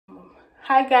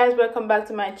Hi guys, welcome back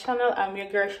to my channel. I'm your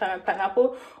girl Shana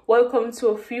Pineapple. Welcome to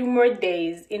a few more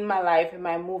days in my life in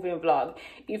my moving vlog.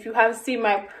 If you have seen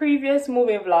my previous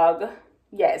moving vlog,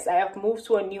 yes, I have moved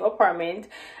to a new apartment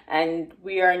and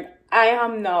I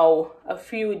am now a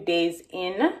few days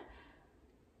in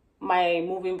my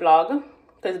moving vlog,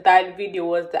 because that video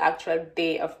was the actual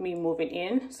day of me moving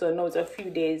in. So now it's a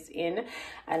few days in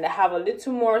and I have a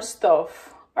little more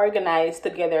stuff organized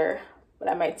together.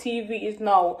 But my TV is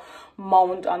now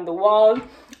mounted on the wall.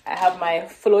 I have my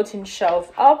floating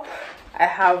shelf up. I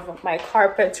have my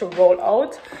carpet to roll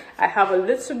out. I have a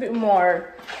little bit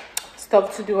more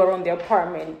stuff to do around the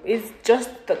apartment. It's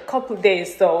just a couple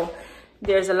days, so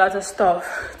there's a lot of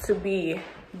stuff to be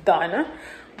done,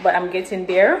 but I'm getting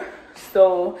there.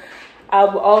 So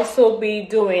I'll also be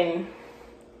getting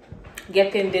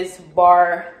this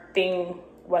bar thing,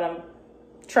 what I'm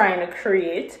trying to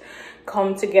create,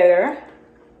 come together.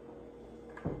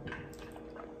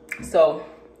 So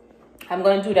I'm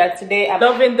gonna do that today. I'm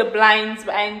loving the blinds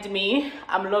behind me.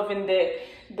 I'm loving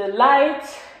the light.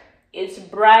 It's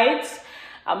bright.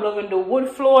 I'm loving the wood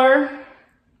floor.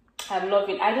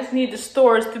 I just need the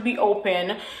stores to be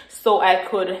open so I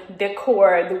could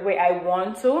decor the way I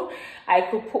want to. I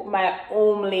could put my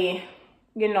only,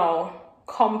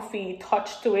 comfy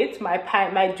touch to it,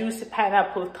 my juicy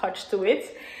pineapple touch to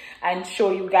it, and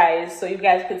show you guys, so you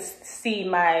guys could see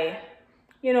my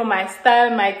my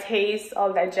style, my taste,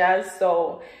 all that jazz.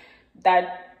 So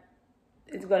that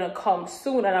is gonna come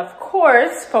soon. And of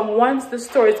course, from once the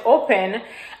store is open,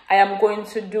 I am going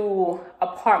to do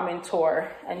apartment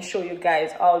tour and show you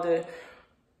guys all the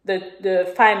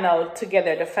final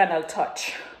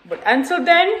touch. But until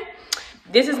then,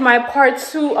 this is my part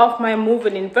 2 of my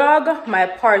moving in vlog, my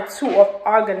part 2 of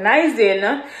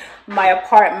organizing my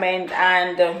apartment,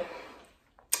 and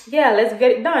yeah, let's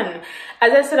get it done.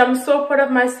 As I said, I'm so proud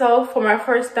of myself for my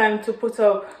first time to put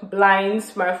up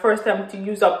blinds, my first time to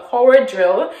use a power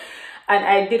drill, and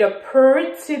I did a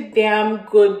pretty damn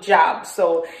good job.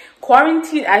 So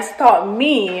quarantine has taught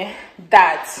me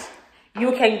that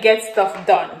you can get stuff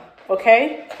done,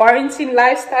 okay? Quarantine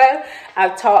lifestyle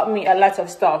have taught me a lot of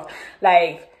stuff,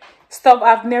 like stuff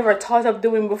I've never thought of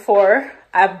doing before.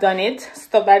 I've done it.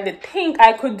 Stuff I didn't think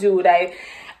I could do, that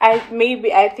I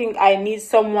think I need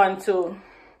someone to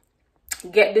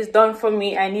get this done for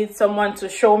me. I need someone to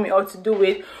show me how to do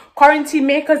it. Quarantine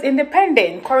make us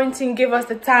independent. Quarantine give us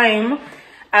the time,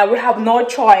 and we have no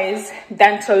choice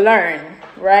than to learn,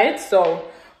 right? So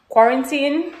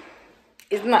quarantine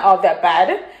is not all that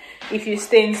bad if you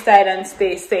stay inside and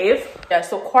stay safe. Yeah,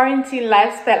 so quarantine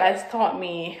lifestyle has taught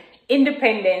me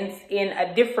independence in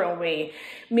a different way,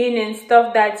 meaning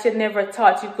stuff that you never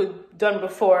thought you could done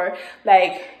before.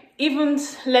 Like, even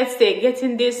let's say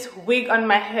getting this wig on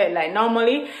my head, like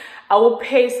normally I would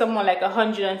pay someone like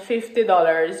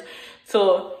 $150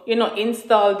 to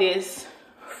install this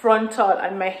frontal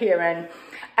on my hair, and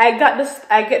I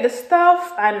get the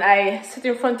stuff and I sit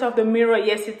in front of the mirror.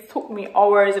 Yes, it took me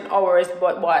hours and hours,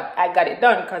 but what, I got it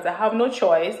done because I have no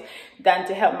choice than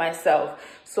to help myself.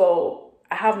 So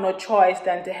I have no choice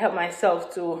than to help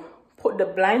myself to put the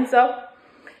blinds up,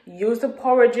 use the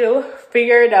power drill,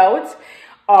 figure it out.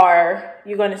 Or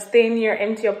you're gonna stay in your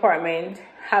empty apartment,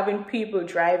 having people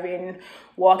driving,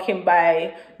 walking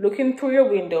by, looking through your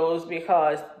windows,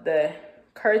 because the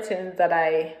curtains that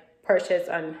I purchased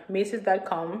on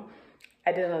Macy's.com,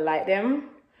 I didn't like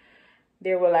them.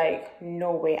 They were like,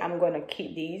 no way, I'm gonna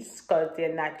keep these because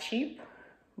they're not cheap,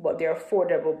 but they're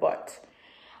affordable, but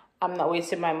I'm not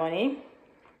wasting my money.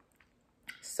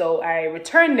 So I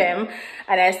returned them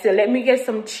and I said, let me get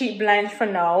some cheap blinds for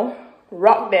now,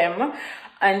 rock them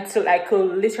until I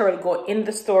could literally go in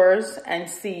the stores and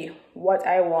see what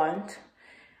I want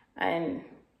and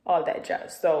all that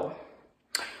jazz. So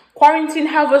quarantine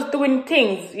have us doing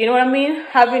things, you know what I mean?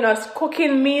 Having us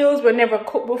cooking meals we never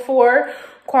cooked before.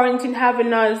 Quarantine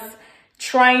having us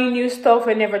trying new stuff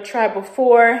we never tried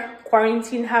before.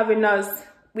 Quarantine having us,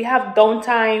 we have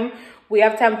downtime. We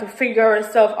have time to figure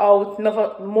ourselves out.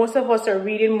 Most of us are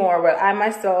reading more. Well,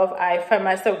 I find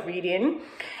myself reading.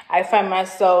 I find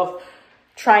myself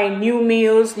trying new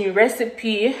meals, new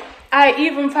recipe. I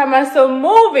even find myself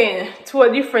moving to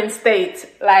a different state.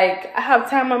 Like, I have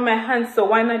time on my hands, so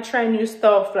why not try new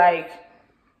stuff? Like,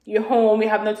 you're home, you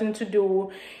have nothing to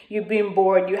do, you're being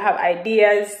bored, you have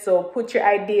ideas, so put your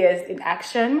ideas in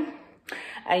action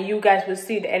and you guys will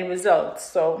see the end result.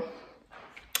 So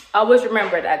always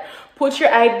remember that. Put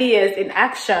your ideas in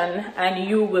action and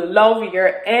you will love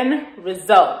your end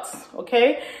results,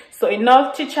 okay? So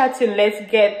enough chit-chatting, let's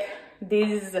get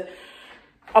these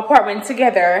apartment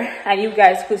together, and you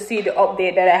guys could see the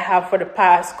update that I have for the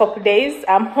past couple days.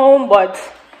 I'm home, but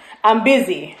I'm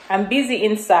busy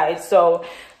inside. So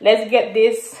let's get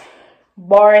this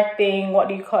bar thing, what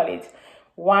do you call it,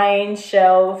 wine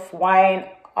shelf, wine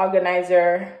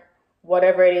organizer,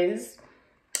 whatever it is,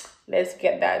 let's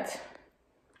get that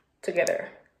together.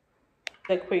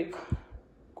 A quick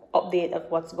update of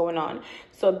what's going on.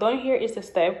 So down here is the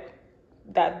step.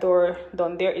 That door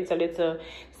down there is a little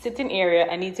sitting area.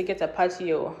 I need to get a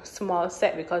patio small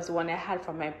set because the one I had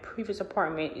from my previous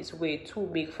apartment is way too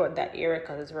big for that area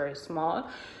because it's very small.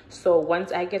 So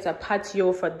once I get a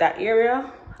patio for that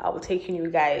area, I will take you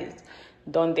guys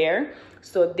down there.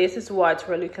 So this is what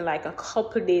we're looking like a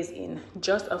couple days in,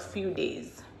 just a few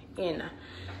days in.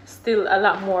 Still a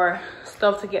lot more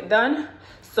stuff to get done.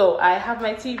 So I have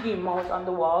my TV mount on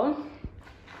the wall.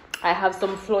 I have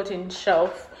some floating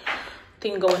shelf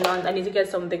thing going on. I need to get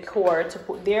some decor to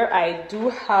put there. I do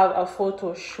have a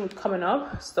photo shoot coming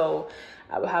up, so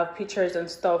I will have pictures and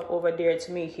stuff over there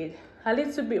to make it a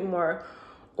little bit more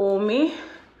homey.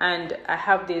 And I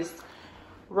have this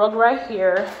rug right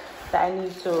here that I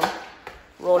need to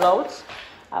roll out.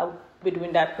 I'll be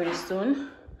doing that pretty soon.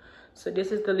 So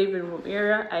this is the living room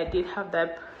area. I did have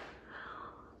that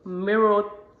mirror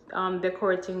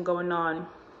decorating going on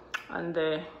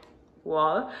the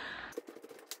wall.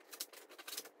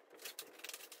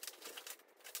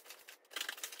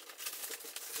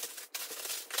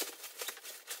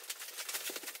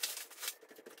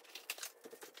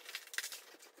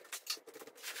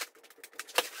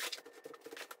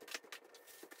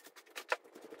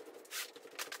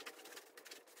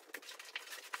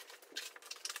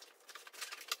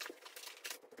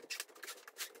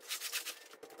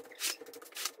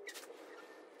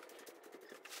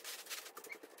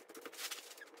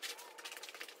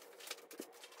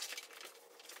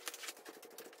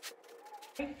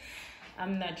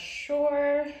 I'm not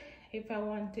sure if I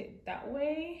want it that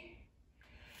way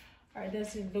or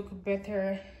does it look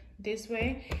better this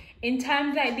way. In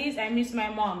times like this, I miss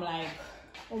my mom, like,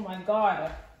 oh my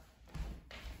god.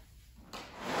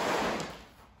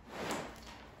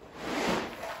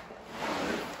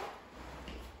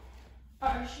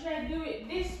 Or should I do it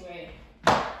this way?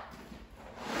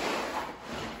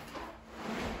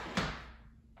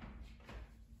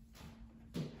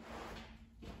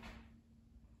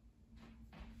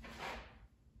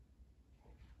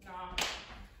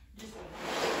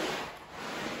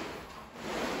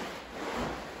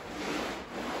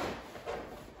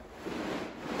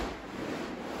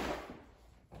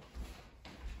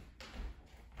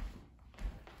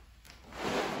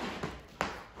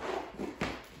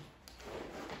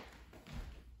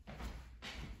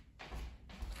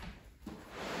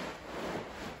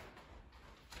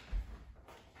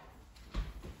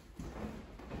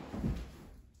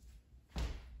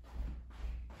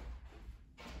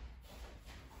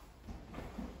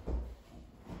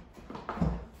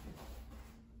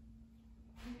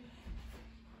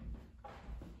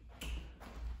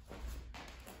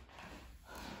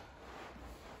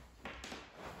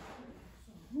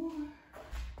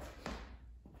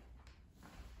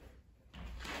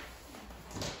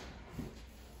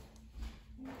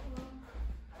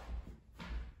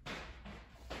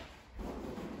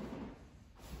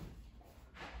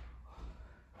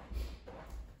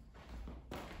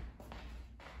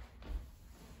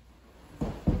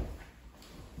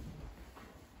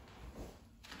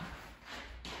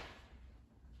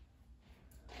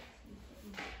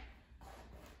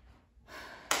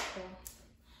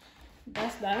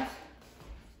 That's that.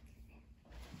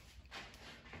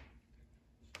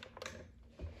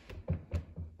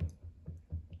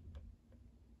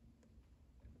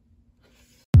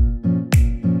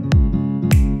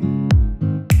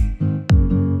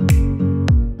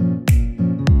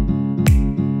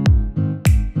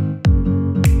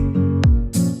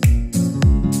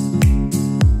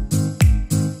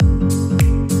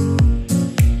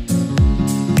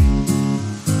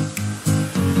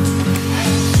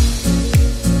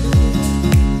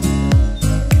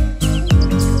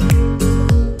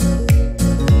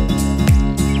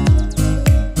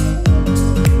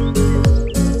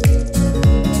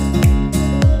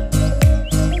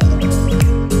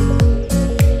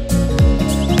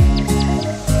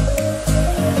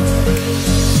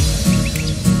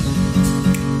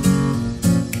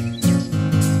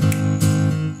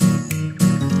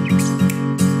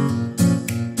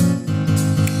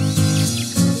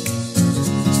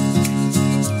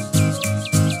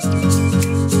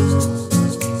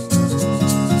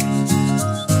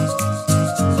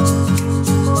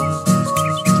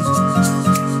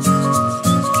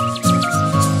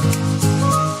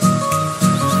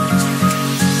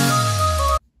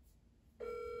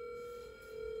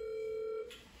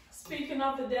 Speaking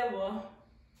of the devil,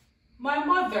 my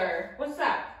mother, what's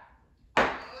that?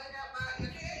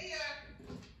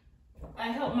 I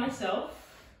help myself.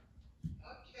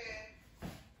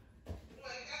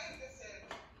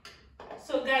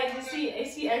 So guys, you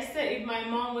see, I said if my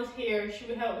mom was here, she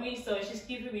would help me, so she's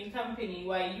keeping me company,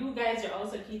 while you guys are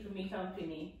also keeping me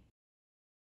company.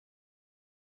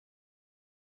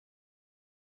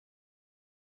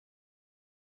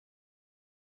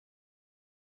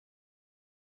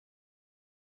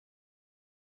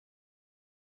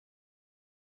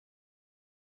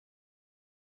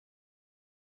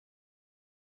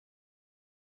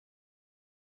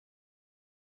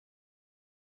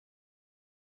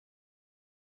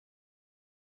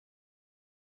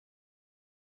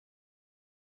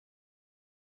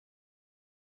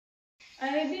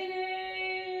 I did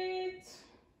it!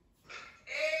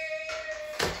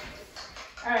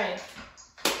 Alright,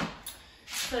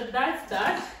 so that's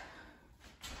that.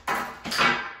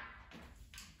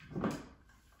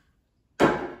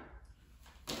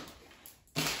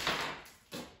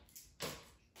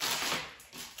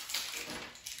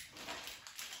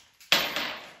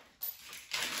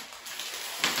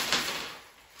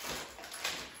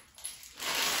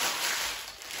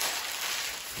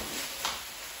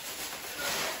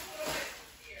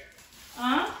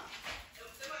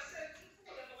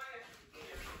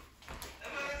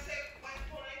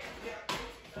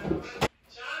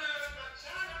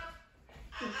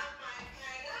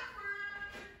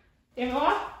 You know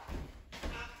what?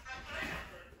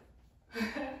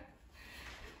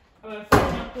 I'm gonna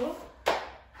pineapple.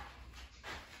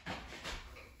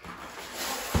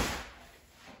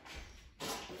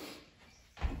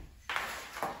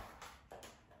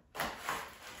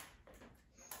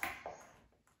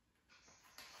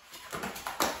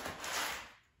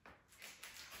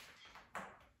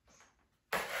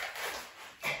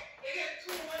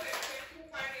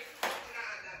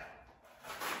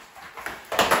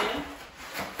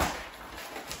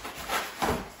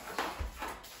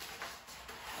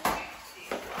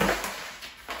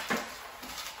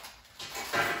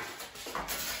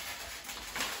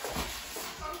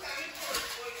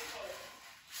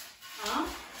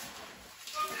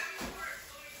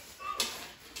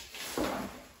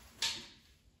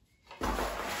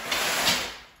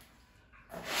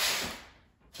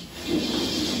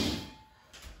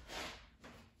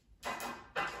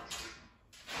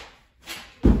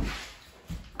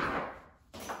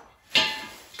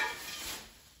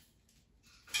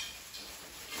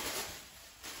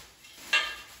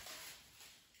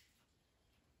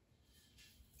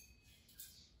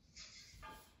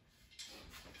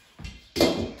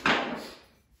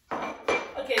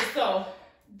 So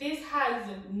this has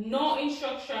no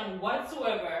instruction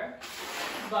whatsoever,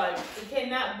 but it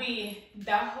cannot be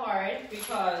that hard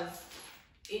because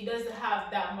it doesn't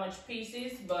have that much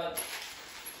pieces. But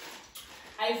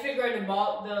I figured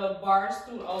about the bars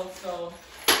too also.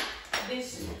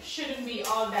 This shouldn't be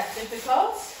all that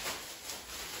difficult.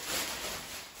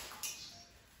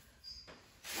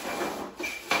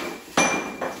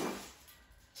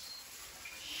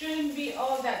 Shouldn't be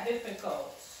all that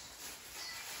difficult.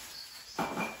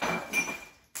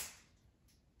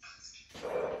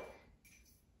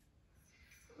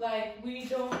 Like, we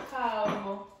don't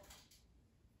have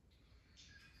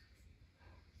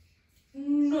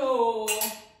no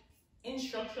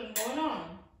instruction going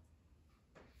on.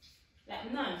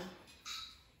 Like, none.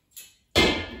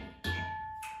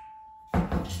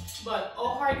 But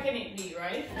how hard can it be,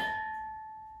 right?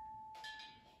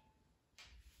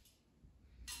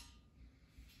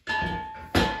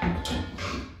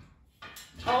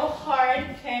 How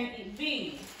hard can it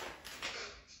be?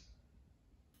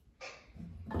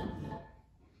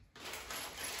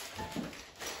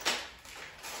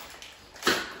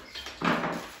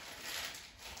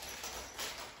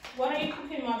 What are you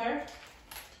cooking, Mother?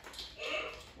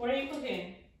 What are you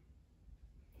cooking?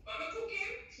 Mama cooking?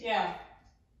 Yeah.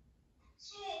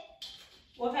 Soup.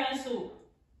 What kind of soup?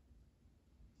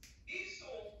 Beef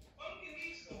soup. Pumpkin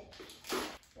beef soup.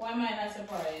 Why am I not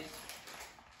surprised?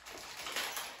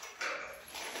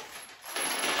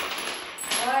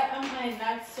 Why am I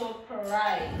not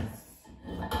surprised?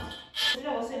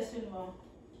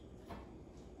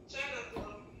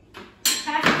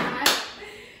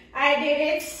 I did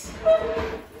it.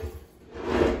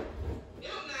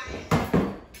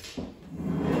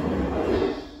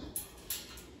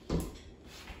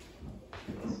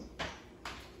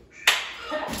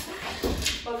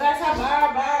 But that's a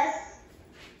bar.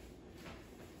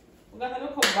 We got a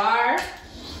little bar.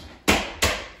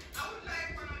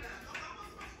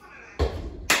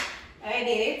 I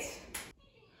did it.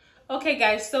 Okay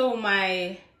guys, so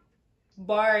my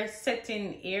bar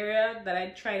setting area that I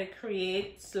try to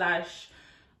create slash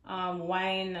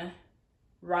wine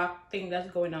rock thing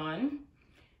that's going on.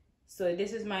 So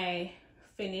this is my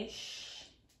finish.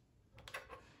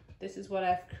 This is what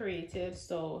I've created.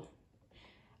 So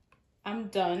I'm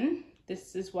done.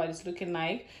 This is what it's looking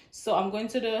like. So I'm going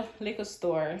to the liquor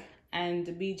store and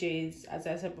the BJ's, as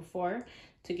I said before,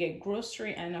 to get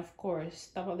grocery, and of course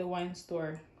stop at the wine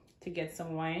store to get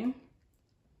some wine.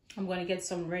 I'm going to get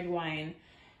some red wine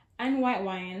and white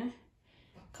wine,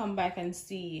 come back and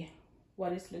see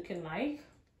what it's looking like.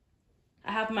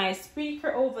 I have my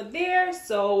speaker over there,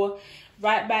 so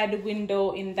right by the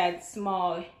window in that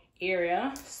small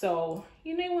area. So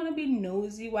you know, you want to be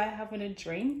nosy while having a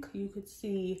drink. You could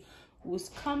see who's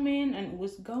coming and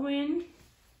who's going.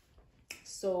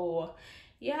 So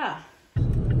yeah.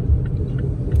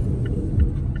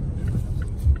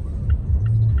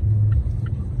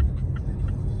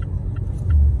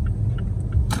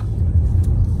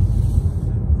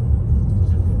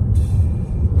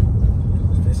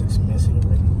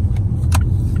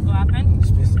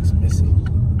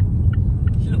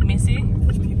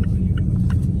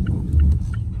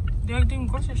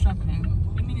 Grocery shopping.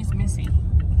 What do you mean it's messy?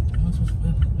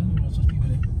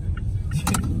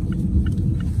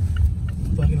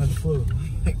 Fucking on the floor.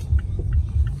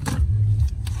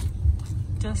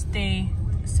 Just stay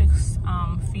 6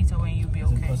 feet away, you'll be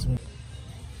okay.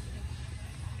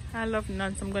 I love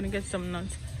nuts. I'm gonna get some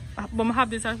nuts. But I have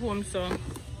this at home, so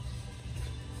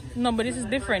no, but this is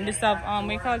different. This have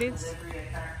we call it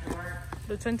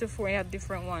the 24. I have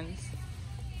different ones.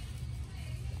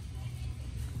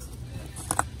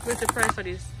 What's the price for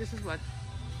this? This is what?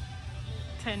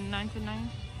 $10.99.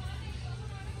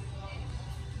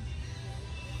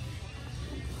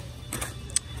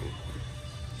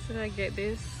 Should I get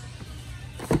this?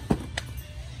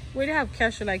 We do have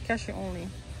cashew, like cashew only.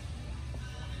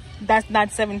 That's not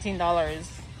 $17.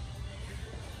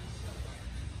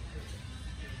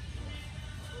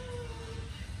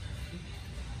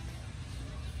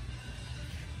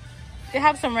 They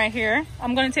have some right here.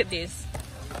 I'm gonna take this.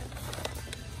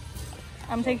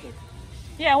 I'm taking.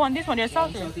 Yeah, I want this one. They're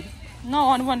salted. No, I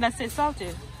want one that says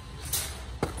salted.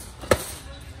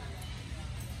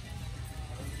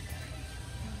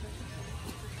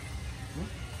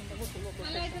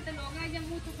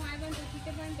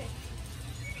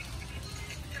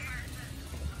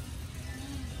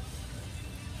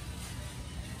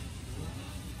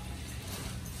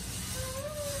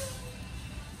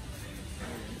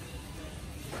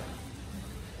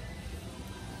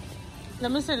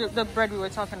 Let me see the bread we were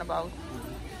talking about.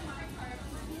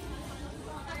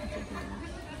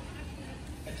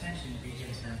 Attention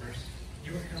BJ's members,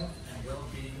 your health and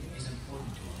well-being is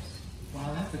important to us.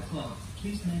 While at the club,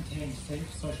 please maintain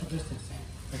safe social distancing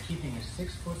by keeping a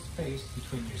 6-foot space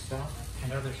between yourself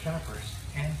and other shoppers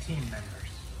and team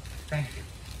members. Thank you.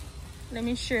 Let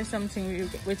me share something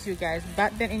with you guys.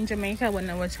 Back then in Jamaica, when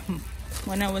I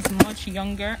was much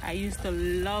younger, I used to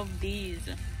love these.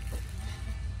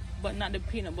 But not the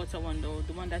peanut butter one though,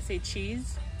 the one that say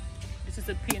cheese. This is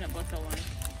the peanut butter one.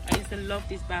 I used to love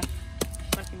this back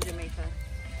in Jamaica.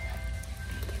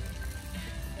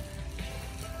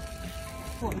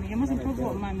 What me? You mustn't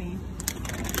provoke mommy.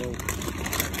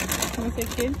 What's a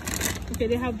kid? Okay,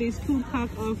 they have these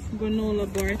 2-pack of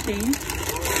granola bar things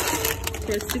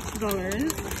for $6.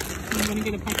 I'm gonna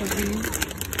get a pack of these.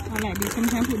 I like these.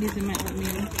 Sometimes I put these in my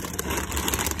oatmeal.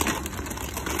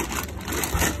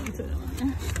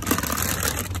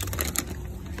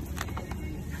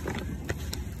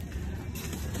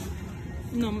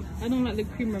 No, I don't like the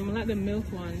creamer. I like the milk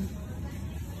one.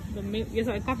 The milk, yes,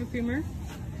 like coffee creamer.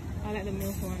 I like the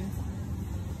milk one.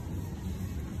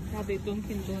 Have the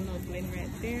Dunkin' Donut blend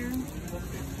right there.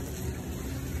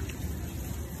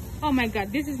 Oh my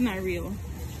God, this is not real.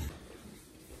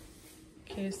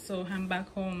 Okay, so I'm back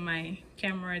home. My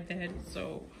camera dead,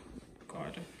 so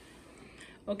God.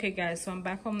 Okay, guys, so I'm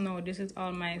back home now. This is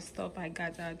all my stuff I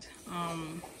got at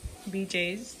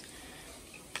BJ's.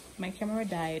 My camera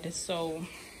died, so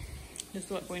this is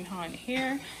what's going on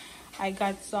here. I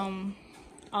got some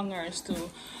hangers to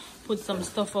put some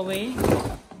stuff away,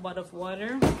 a bottle of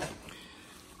water,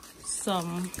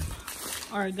 some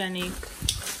organic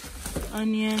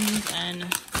onions and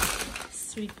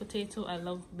sweet potato. I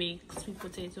love baked sweet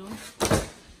potato.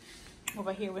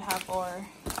 Over here we have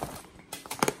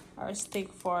our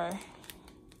steak for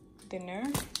dinner.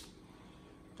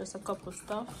 Just a couple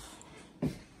stuff.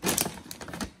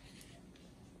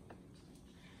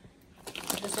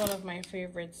 This is one of my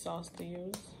favorite sauce to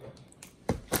use.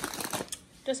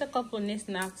 Just a couple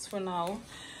snacks for now.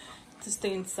 to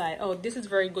stay inside. Oh, this is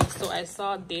very good. So I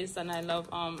saw this and I love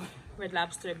Red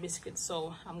Lobster biscuits,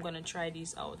 so I'm gonna try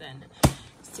these out and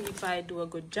see if I do a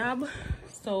good job.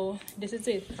 So this is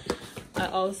it.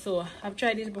 I've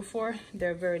tried these before.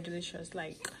 They're very delicious.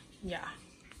 Like, yeah,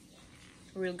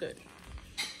 real good.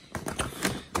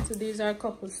 So these are a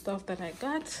couple stuff that I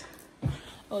got.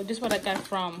 Oh, this is what I got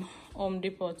from Home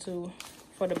Depot too,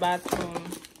 for the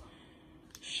bathroom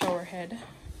shower head.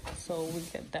 So we'll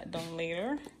get that done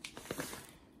later.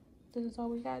 This is all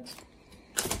we got.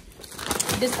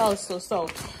 This also, so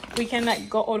we cannot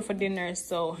go out for dinner,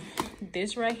 so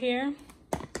this right here,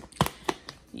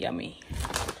 yummy.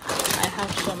 I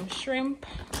have some shrimp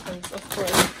because of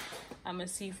course I'm a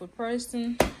seafood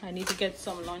person. I need to get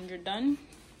some laundry done,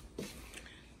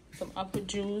 some apple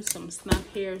juice, some snack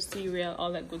here, cereal,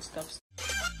 all that good stuff.